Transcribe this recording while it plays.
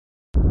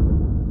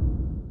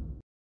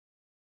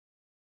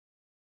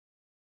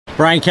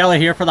Brian Kelly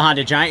here for the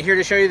Honda Giant, here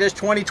to show you this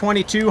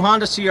 2022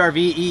 Honda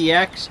CR-V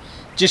EX.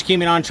 Just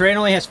came in on trade,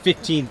 only has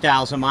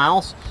 15,000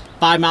 miles.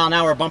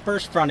 5-mile-an-hour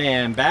bumpers, front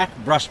and back,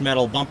 brushed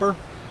metal bumper,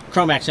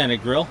 chrome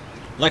accented grille,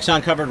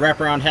 Lexan covered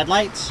wraparound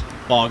headlights,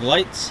 fog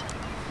lights,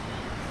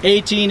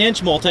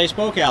 18-inch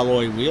multi-spoke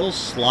alloy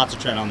wheels, lots of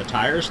tread on the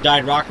tires,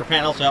 dyed rocker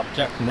panels to help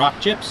protect from rock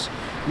chips,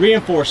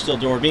 reinforced steel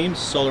door beams,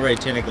 solar ray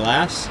tinted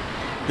glass.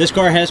 This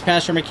car has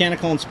passed our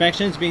mechanical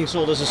inspections, being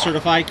sold as a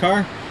certified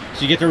car.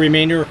 So you get the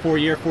remainder of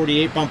 4-year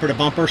 48 bumper to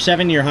bumper,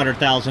 7-year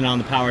 100,000 on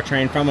the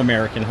powertrain from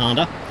American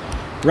Honda.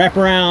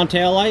 Wraparound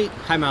tail light,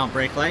 high mount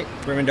brake light,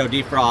 rear window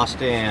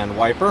defrost and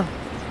wiper.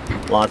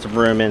 Lots of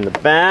room in the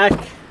back.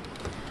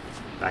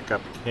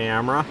 Backup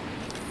camera.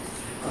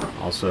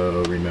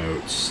 Also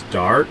remote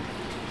start.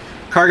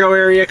 Cargo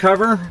area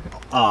cover.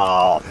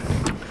 All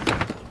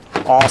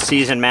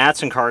season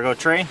mats and cargo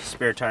tray.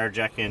 Spare tire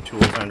jack and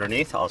tools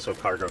underneath. Also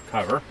cargo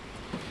cover.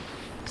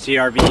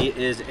 CR-V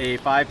is a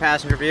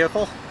 5-passenger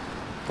vehicle.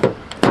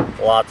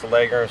 Lots of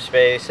legroom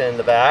space in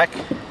the back.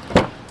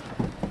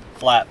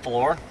 Flat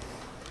floor.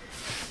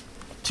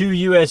 2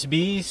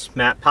 USBs,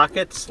 mat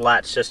pockets,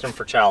 latch system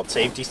for child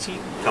safety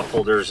seat, cup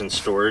holders and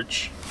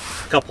storage,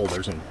 cup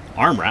holders and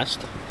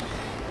armrest,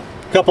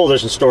 cup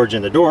holders and storage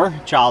in the door,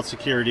 child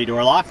security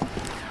door lock,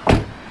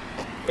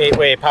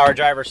 8-way power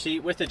driver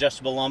seat with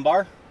adjustable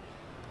lumbar,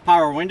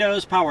 power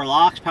windows, power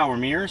locks, power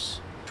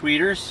mirrors,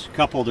 tweeters,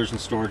 cup holders and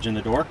storage in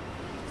the door.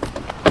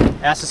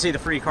 Ask to see the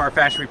free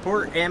CARFAX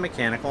report and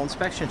mechanical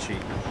inspection sheet.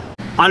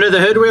 Under the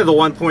hood we have the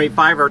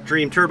 1.5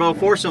 Dream Turbo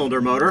 4-cylinder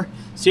motor.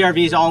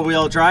 CR-V's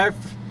all-wheel drive.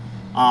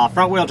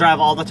 Front-wheel drive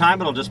all the time,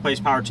 but it'll displace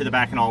power to the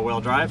back and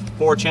all-wheel drive.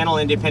 4-channel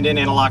independent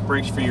anti-lock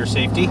brakes for your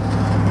safety.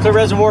 Clear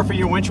reservoir for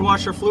your windshield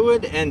washer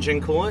fluid,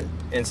 engine coolant,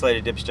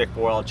 insulated dipstick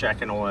for oil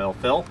check and oil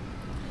fill.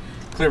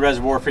 Clear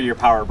reservoir for your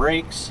power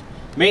brakes.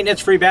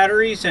 Maintenance-free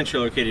battery,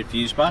 centrally located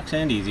fuse box,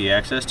 and easy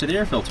access to the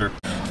air filter.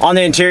 On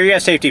the interior, you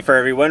have safety for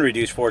everyone,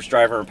 reduced force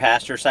driver and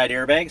passenger side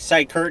airbags,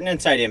 side curtain and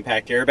side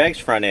impact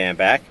airbags, front and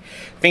back.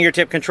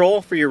 Fingertip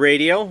control for your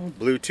radio,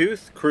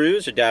 Bluetooth,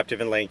 cruise, adaptive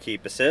and lane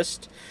keep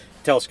assist,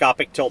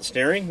 telescopic tilt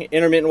steering,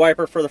 intermittent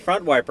wiper for the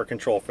front, wiper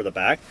control for the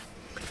back.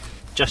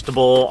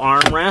 Adjustable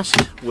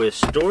armrest with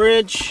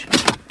storage,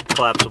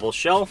 collapsible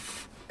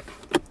shelf,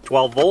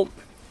 12-volt,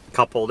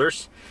 cup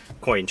holders,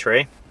 coin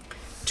tray.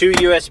 2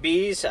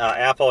 USBs,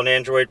 Apple and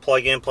Android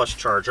plug-in plus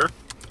charger.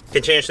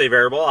 Continuously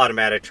variable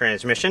automatic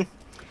transmission.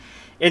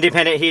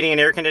 Independent heating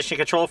and air conditioning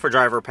control for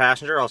driver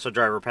passenger, also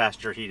driver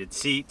passenger heated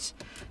seats.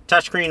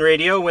 Touchscreen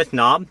radio with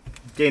knob,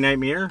 day-night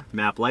mirror,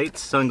 map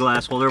lights,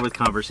 sunglass holder with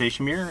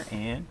conversation mirror,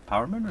 and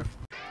power moonroof.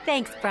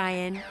 Thanks,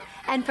 Brian.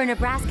 And for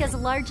Nebraska's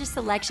largest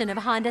selection of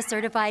Honda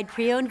certified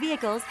pre-owned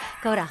vehicles,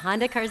 go to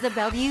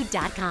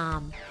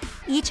HondaCarsOfBellevue.com.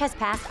 Each has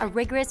passed a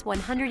rigorous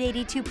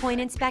 182-point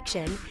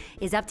inspection,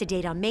 is up to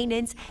date on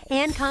maintenance,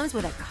 and comes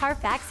with a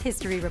CARFAX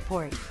history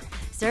report.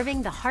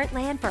 Serving the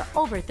heartland for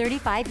over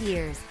 35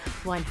 years,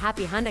 one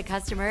happy Honda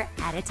customer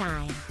at a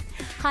time.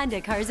 Honda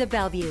Cars of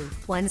Bellevue,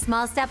 one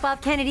small step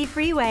off Kennedy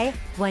Freeway,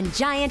 one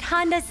giant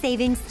Honda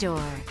savings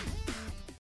store.